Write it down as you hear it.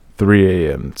3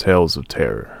 a.m. Tales of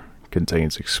Terror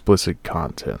contains explicit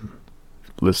content.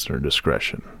 Listener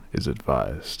discretion is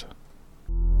advised.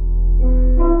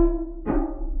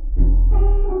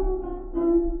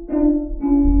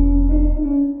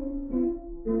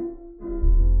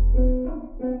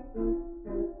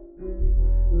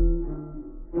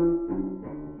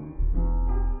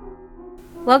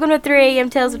 Welcome to 3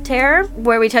 a.m. Tales of Terror,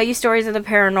 where we tell you stories of the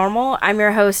paranormal. I'm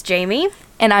your host, Jamie.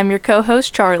 And I'm your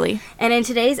co-host, Charlie. And in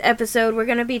today's episode, we're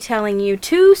going to be telling you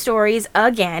two stories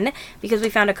again, because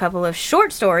we found a couple of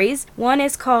short stories. One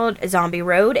is called Zombie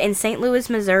Road in St.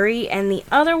 Louis, Missouri, and the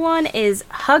other one is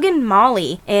Huggin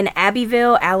Molly in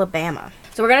Abbeville, Alabama.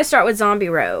 So we're going to start with Zombie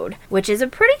Road, which is a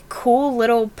pretty cool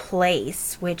little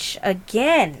place, which,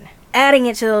 again, adding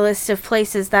it to the list of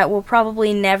places that we'll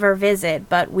probably never visit,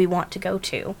 but we want to go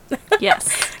to.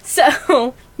 Yes.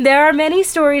 So, there are many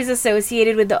stories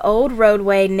associated with the old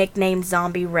roadway nicknamed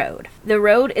Zombie Road. The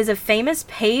road is a famous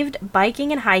paved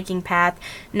biking and hiking path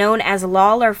known as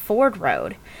Lawler Ford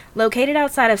Road. Located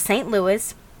outside of St.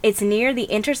 Louis, it's near the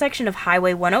intersection of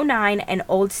Highway 109 and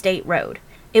Old State Road.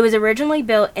 It was originally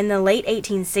built in the late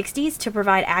 1860s to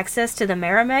provide access to the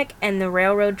Merrimack and the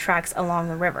railroad tracks along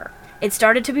the river. It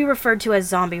started to be referred to as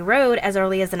Zombie Road as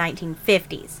early as the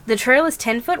 1950s. The trail is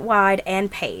 10 foot wide and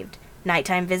paved.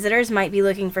 Nighttime visitors might be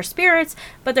looking for spirits,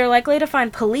 but they're likely to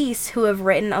find police who have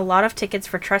written a lot of tickets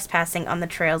for trespassing on the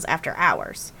trails after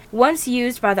hours. Once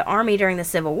used by the Army during the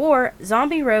Civil War,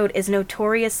 Zombie Road is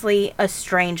notoriously a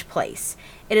strange place.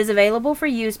 It is available for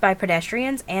use by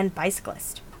pedestrians and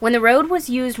bicyclists. When the road was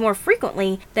used more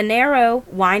frequently, the narrow,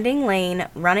 winding lane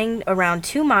running around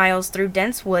 2 miles through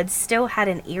dense woods still had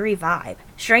an eerie vibe.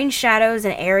 Strange shadows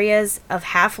and areas of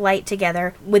half light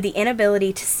together with the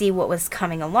inability to see what was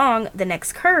coming along the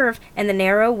next curve, and the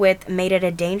narrow width made it a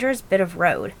dangerous bit of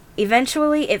road.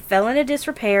 Eventually, it fell into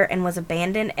disrepair and was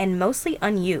abandoned and mostly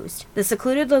unused. The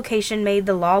secluded location made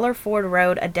the Lawler Ford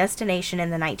Road a destination in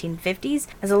the 1950s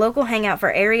as a local hangout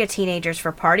for area teenagers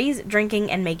for parties,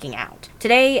 drinking, and making out.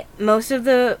 Today, most of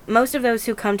those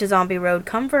who come to Zombie Road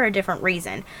come for a different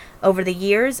reason. Over the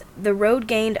years, the road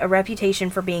gained a reputation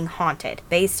for being haunted.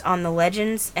 Based on the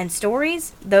legends and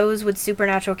stories, those with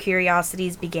supernatural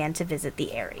curiosities began to visit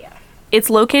the area. It's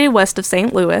located west of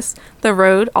St. Louis. The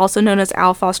road, also known as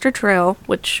Al Foster Trail,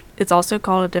 which is also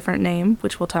called a different name,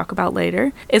 which we'll talk about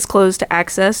later, is closed to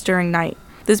access during night.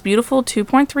 This beautiful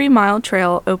 2.3-mile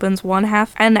trail opens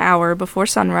 1/2 an hour before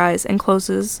sunrise and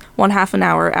closes 1/2 an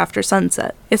hour after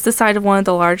sunset. It's the site of one of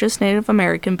the largest Native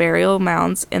American burial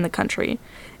mounds in the country.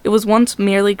 It was once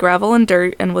merely gravel and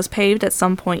dirt and was paved at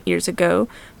some point years ago,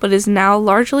 but is now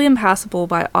largely impassable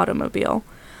by automobile.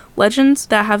 Legends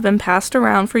that have been passed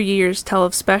around for years tell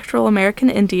of spectral American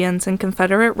Indians and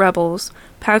Confederate rebels,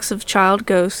 packs of child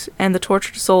ghosts, and the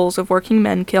tortured souls of working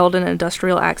men killed in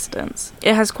industrial accidents.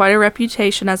 It has quite a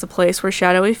reputation as a place where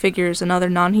shadowy figures and other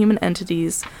non-human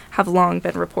entities have long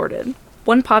been reported.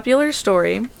 One popular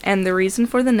story, and the reason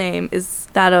for the name, is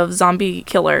that of Zombie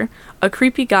Killer, a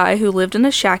creepy guy who lived in a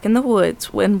shack in the woods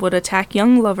and would attack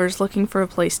young lovers looking for a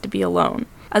place to be alone.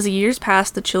 As the years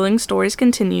passed, the chilling stories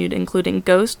continued, including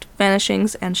ghosts,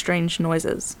 vanishings, and strange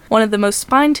noises. One of the most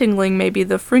spine-tingling may be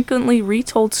the frequently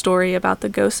retold story about the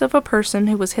ghost of a person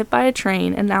who was hit by a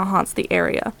train and now haunts the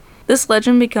area. This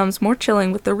legend becomes more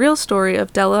chilling with the real story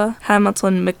of Della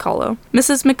Hamilton McCullough.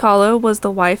 Mrs. McCullough was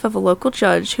the wife of a local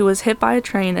judge who was hit by a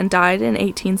train and died in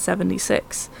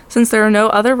 1876. Since there are no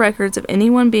other records of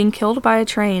anyone being killed by a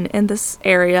train in this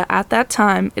area at that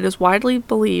time, it is widely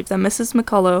believed that Mrs.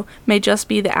 McCullough may just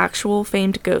be the actual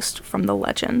famed ghost from the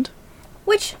legend.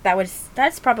 Which,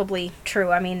 that's probably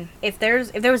true. I mean, if there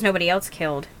was nobody else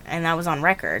killed and that was on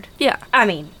record. Yeah. I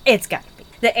mean, it's got to be.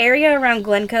 The area around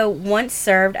Glencoe once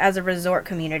served as a resort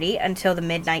community until the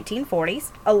mid-1940s.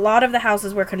 A lot of the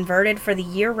houses were converted for the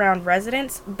year-round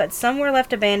residents, but some were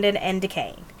left abandoned and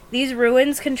decaying. These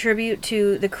ruins contribute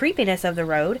to the creepiness of the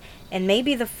road and may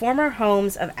be the former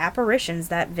homes of apparitions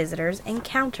that visitors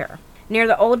encounter. Near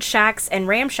the old shacks and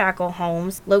ramshackle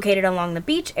homes located along the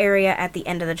beach area at the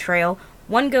end of the trail,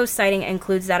 one ghost sighting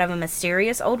includes that of a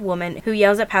mysterious old woman who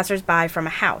yells at passersby from a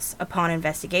house. Upon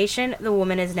investigation, the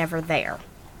woman is never there.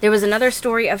 There was another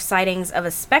story of sightings of a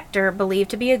specter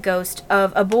believed to be a ghost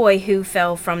of a boy who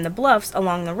fell from the bluffs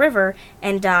along the river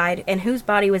and died, and whose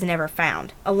body was never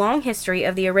found. A long history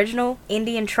of the original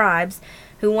Indian tribes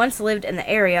who once lived in the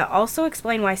area also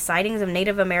explain why sightings of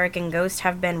Native American ghosts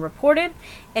have been reported.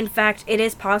 In fact, it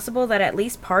is possible that at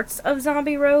least parts of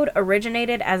Zombie Road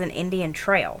originated as an Indian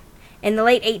trail. In the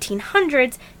late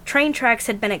 1800s, train tracks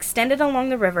had been extended along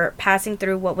the river, passing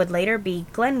through what would later be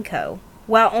Glencoe.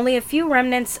 While only a few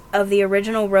remnants of the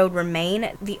original road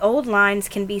remain, the old lines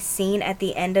can be seen at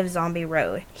the end of Zombie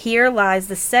Road. Here lies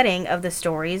the setting of the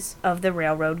stories of the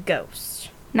railroad ghosts.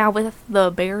 Now with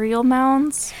the burial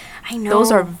mounds, I know.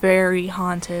 those are very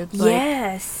haunted. Like,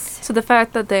 Yes. so the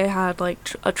fact that they had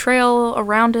like a trail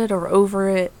around it or over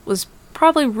it was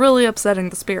probably really upsetting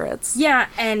the spirits. Yeah,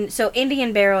 and so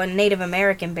Indian burial and Native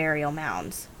American burial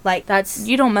mounds. Like, that's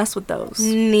You don't mess with those.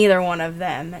 neither one of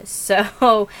them.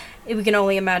 So we can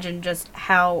only imagine just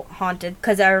how haunted.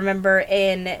 Because I remember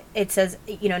it says,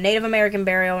 Native American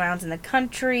burial mounds in the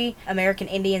country, American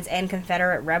Indians and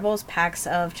Confederate rebels, packs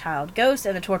of child ghosts,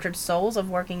 and the tortured souls of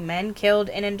working men killed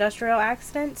in industrial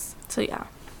accidents. So yeah.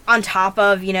 On top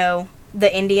of, the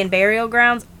Indian burial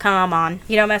grounds. Come on.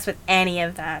 You don't mess with any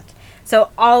of that. So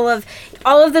all of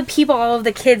the people, all of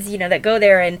the kids, that go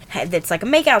there and it's like a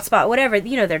makeout spot, whatever,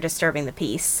 they're disturbing the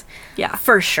peace. Yeah.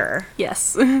 For sure.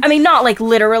 Yes. I mean, not like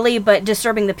literally, but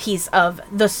disturbing the peace of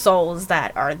the souls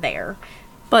that are there.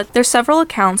 But there's several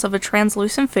accounts of a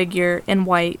translucent figure in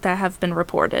white that have been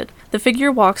reported. The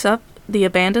figure walks up the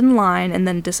abandoned line and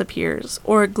then disappears,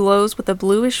 or it glows with a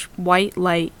bluish white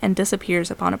light and disappears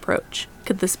upon approach.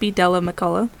 Could this be Della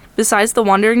McCullough? Besides the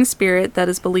wandering spirit that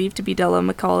is believed to be Della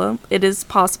McCullough, it is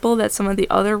possible that some of the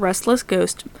other restless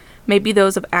ghosts may be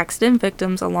those of accident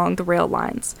victims along the rail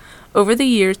lines. Over the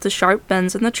years, the sharp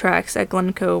bends in the tracks at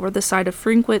Glencoe were the site of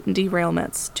frequent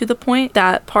derailments, to the point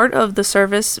that part of the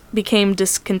service became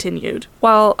discontinued.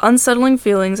 While unsettling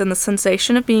feelings and the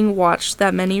sensation of being watched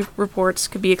that many reports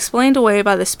could be explained away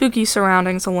by the spooky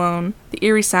surroundings alone, the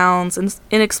eerie sounds and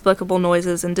inexplicable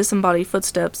noises and disembodied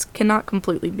footsteps cannot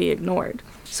completely be ignored.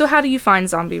 So how do you find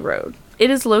Zombie Road? It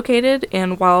is located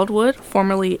in Wildwood,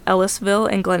 formerly Ellisville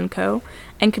and Glencoe,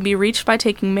 and can be reached by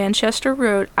taking Manchester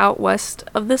Road out west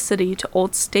of the city to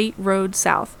Old State Road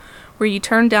south. Where you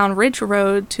turn down Ridge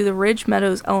Road to the Ridge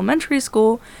Meadows Elementary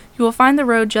School, you will find the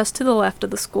road just to the left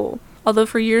of the school. Although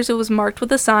for years it was marked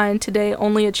with a sign, today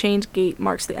only a chained gate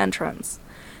marks the entrance.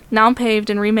 Now paved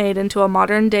and remade into a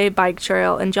modern-day bike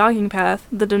trail and jogging path,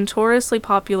 the notoriously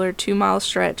popular 2-mile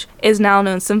stretch is now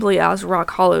known simply as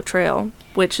Rock Hollow Trail,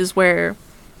 which is where...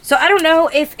 So I don't know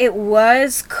if it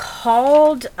was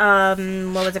called, what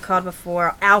was it called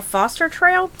before? Al Foster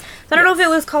Trail? So I don't know if it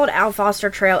was called Al Foster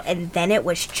Trail and then it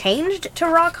was changed to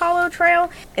Rock Hollow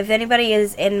Trail. If anybody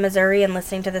is in Missouri and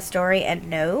listening to this story and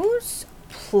knows,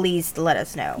 please let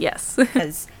us know. Yes.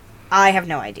 Because I have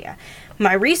no idea.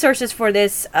 My resources for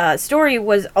this story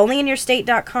was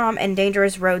onlyinyourstate.com and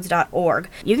dangerousroads.org.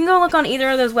 You can go look on either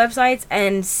of those websites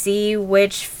and see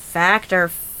which fact or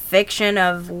fiction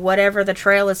of whatever the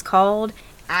trail is called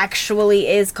actually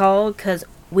is called, because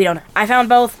we don't know. I found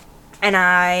both, and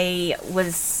I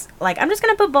was like, I'm just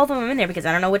going to put both of them in there because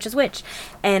I don't know which is which.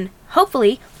 And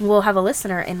hopefully we'll have a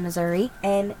listener in Missouri,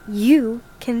 and you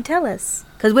can tell us,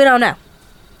 because we don't know.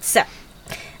 So...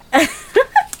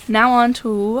 Now on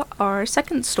to our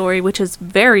second story, which is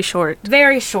very short.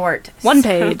 Very short. One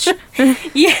page.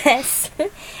 Yes.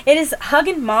 It is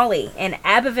Huggin Molly in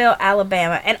Abbeville,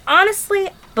 Alabama. And honestly,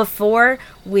 before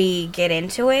we get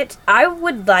into it, I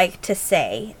would like to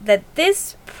say that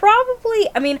this probably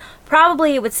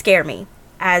it would scare me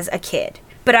as a kid.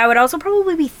 But I would also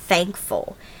probably be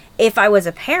thankful. If I was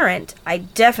a parent, I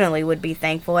definitely would be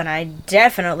thankful, and I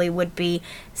definitely would be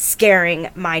scaring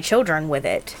my children with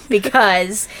it,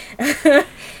 because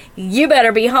you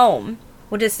better be home.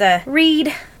 We'll just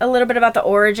read a little bit about the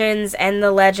origins and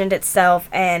the legend itself,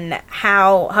 and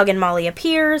how Huggin Molly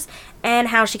appears, and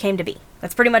how she came to be.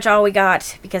 That's pretty much all we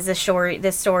got, because this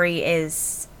story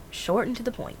is short and to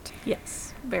the point.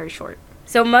 Yes, very short.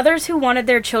 So mothers who wanted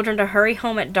their children to hurry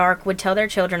home at dark would tell their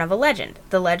children of a legend,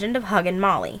 the legend of Huggin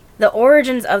Molly. The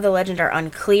origins of the legend are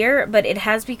unclear, but it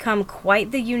has become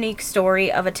quite the unique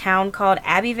story of a town called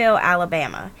Abbeville,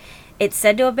 Alabama. It's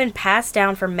said to have been passed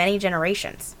down for many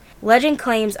generations. Legend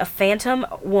claims a phantom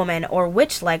woman or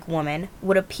witch-like woman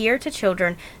would appear to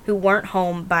children who weren't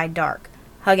home by dark.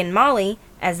 Huggin Molly,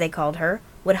 as they called her,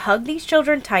 would hug these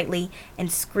children tightly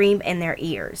and scream in their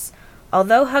ears.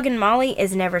 Although Huggin Molly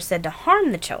is never said to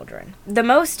harm the children, the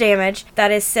most damage that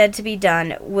is said to be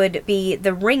done would be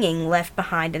the ringing left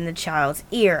behind in the child's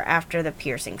ear after the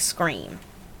piercing scream.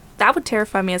 That would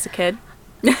terrify me as a kid.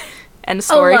 End of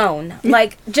story. Alone.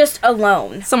 Like, just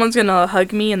alone. Someone's gonna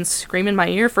hug me and scream in my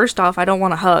ear. First off, I don't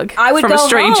want a hug I would from go a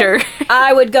stranger. Home.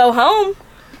 I would go home.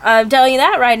 I'm telling you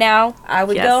that right now. I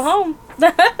would Yes. go home.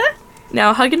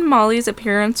 Now, Huggin Molly's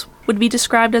appearance would be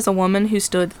described as a woman who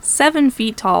stood 7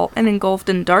 feet tall and engulfed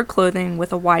in dark clothing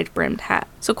with a wide-brimmed hat.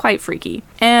 So quite freaky.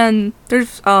 And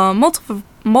there's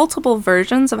multiple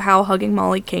versions of how Hugging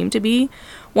Molly came to be.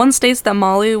 One states that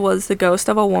Molly was the ghost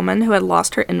of a woman who had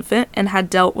lost her infant and had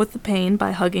dealt with the pain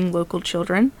by hugging local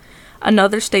children.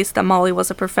 Another states that Molly was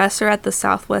a professor at the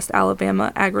Southwest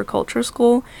Alabama Agriculture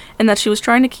School and that she was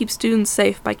trying to keep students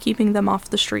safe by keeping them off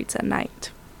the streets at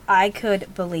night. I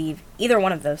could believe either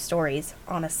one of those stories,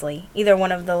 honestly. Either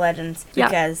one of the legends,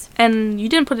 because... Yeah. And you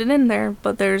didn't put it in there,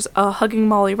 but there's a Hugging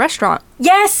Molly restaurant.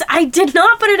 Yes! I did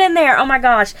not put it in there! Oh my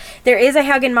gosh. There is a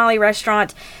Huggin Molly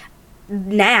restaurant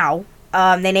now.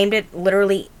 They named it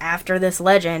literally after this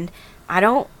legend. I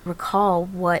don't recall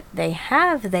what they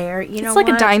have there. It's like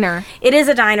a diner. It is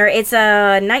a diner. It's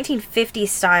a 1950s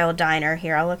style diner.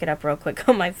 Here, I'll look it up real quick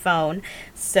on my phone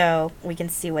so we can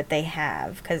see what they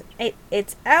have. Because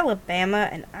it's Alabama,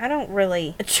 and I don't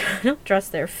really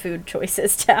trust their food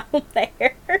choices down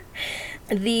there.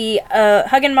 The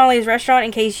Huggin Molly's restaurant,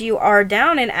 in case you are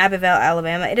down in Abbeville,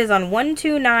 Alabama, it is on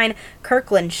 129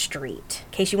 Kirkland Street.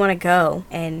 In case you want to go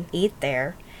and eat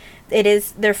there.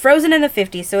 They're frozen in the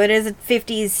 50s, so it is a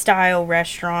 50s style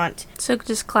restaurant. So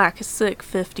just classic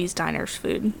 50s diners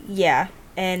food. Yeah.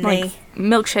 And like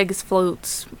milkshakes,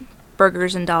 floats,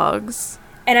 burgers, and dogs.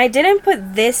 And I didn't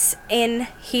put this in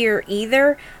here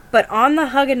either, but on the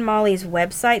Huggin Molly's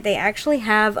website, they actually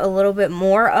have a little bit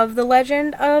more of the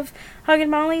legend of Huggin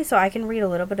Molly, so I can read a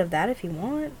little bit of that if you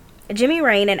want. Jimmy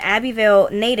Rain, an Abbeville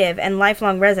native and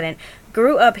lifelong resident,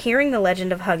 grew up hearing the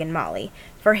legend of Huggin Molly.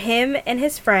 For him and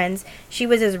his friends, she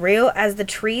was as real as the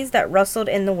trees that rustled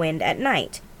in the wind at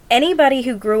night. Anybody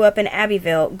who grew up in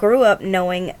Abbeville grew up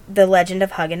knowing the legend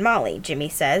of Huggin Molly, Jimmy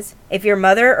says. If your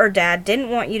mother or dad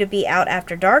didn't want you to be out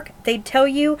after dark, they'd tell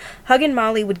you Huggin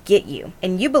Molly would get you,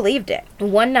 and you believed it.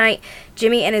 One night,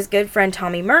 Jimmy and his good friend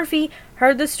Tommy Murphy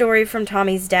heard the story from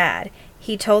Tommy's dad.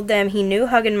 He told them he knew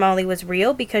Huggin Molly was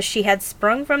real because she had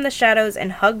sprung from the shadows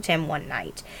and hugged him one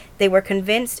night. They were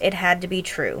convinced it had to be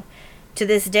true. To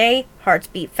this day, hearts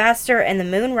beat faster and the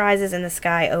moon rises in the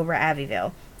sky over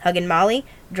Abbeville. Huggin Molly,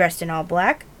 dressed in all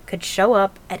black, could show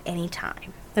up at any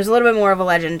time. There's a little bit more of a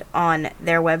legend on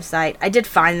their website. I did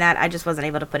find that. I just wasn't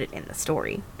able to put it in the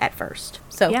story at first.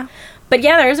 So, yeah. But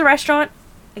yeah, there is a restaurant.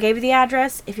 I gave you the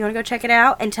address if you want to go check it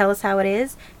out and tell us how it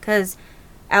is, because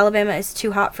Alabama is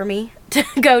too hot for me to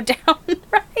go down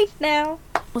right now.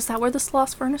 Was that where the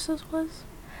Sloss Furnaces was?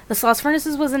 The Sloss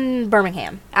Furnaces was in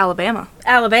Birmingham. Alabama,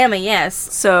 yes.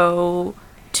 So,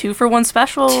 2 for 1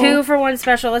 special. 2 for 1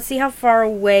 special. Let's see how far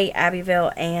away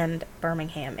Abbeville and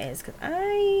Birmingham is, because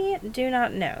I do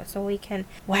not know. So we can...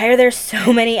 Why are there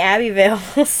so many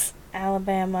Abbeville's?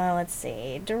 Alabama, let's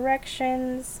see.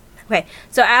 Directions. Okay,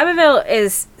 so Abbeville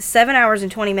is 7 hours and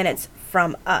 20 minutes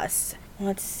from us.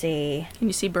 Let's see. Can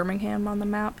you see Birmingham on the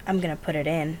map? I'm going to put it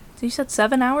in. So you said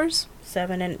 7 hours?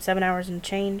 7 hours and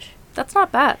change. That's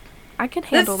not bad. I could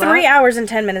handle that. It's 3 hours and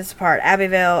 10 minutes apart,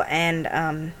 Abbeville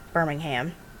and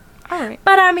Birmingham. All right.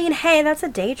 But I mean, hey, that's a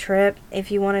day trip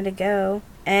if you wanted to go.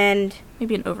 And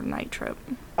maybe an overnight trip.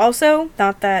 Also,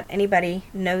 not that anybody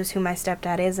knows who my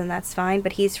stepdad is, and that's fine,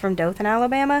 but he's from Dothan,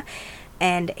 Alabama,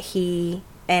 and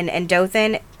and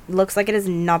Dothan looks like it is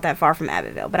not that far from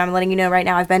Abbeville. But I'm letting you know right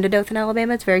now, I've been to Dothan,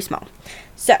 Alabama. It's very small.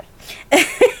 So.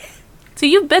 So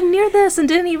you've been near this and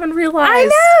didn't even realize.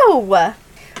 I know!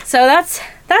 So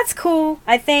that's cool.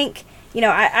 I think,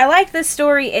 I like this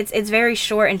story. It's very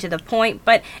short and to the point,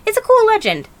 but it's a cool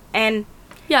legend. And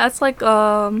yeah, it's like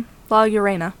La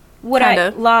Llorona. Would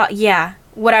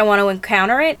I want to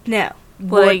encounter it? No.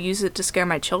 Would I use it to scare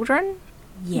my children?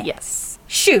 Yes.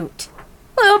 Shoot.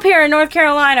 Well, up here in North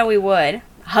Carolina, we would.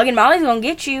 Huggin Molly's gonna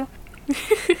get you.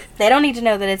 They don't need to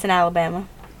know that it's in Alabama.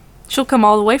 She'll come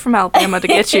all the way from Alabama to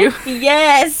get you.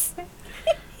 Yes.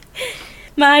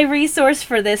 My resource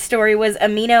for this story was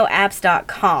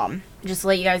aminoapps.com. Just to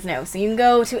let you guys know. So you can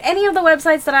go to any of the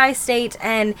websites that I state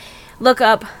and look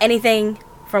up anything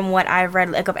from what I've read.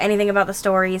 Look up anything about the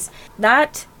stories.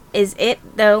 That is it,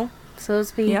 though. So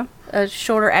this will be a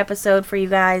shorter episode for you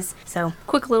guys. So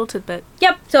quick little tidbit.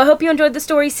 Yep. So I hope you enjoyed the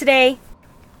stories today.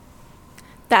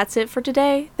 That's it for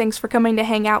today. Thanks for coming to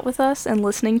hang out with us and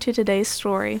listening to today's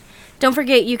story. Don't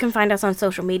forget you can find us on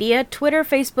social media, Twitter,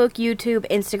 Facebook, YouTube,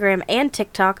 Instagram, and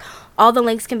TikTok. All the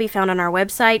links can be found on our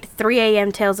website,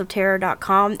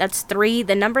 3amtalesofterror.com. That's 3,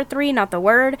 the number 3, not the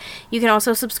word. You can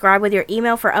also subscribe with your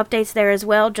email for updates there as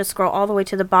well. Just scroll all the way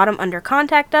to the bottom under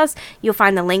Contact Us. You'll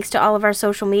find the links to all of our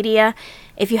social media.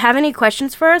 If you have any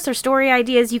questions for us or story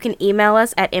ideas, you can email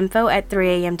us at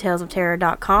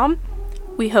info@3amtalesofterror.com.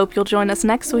 We hope you'll join us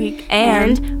next week.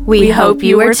 And we hope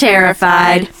you were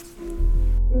terrified.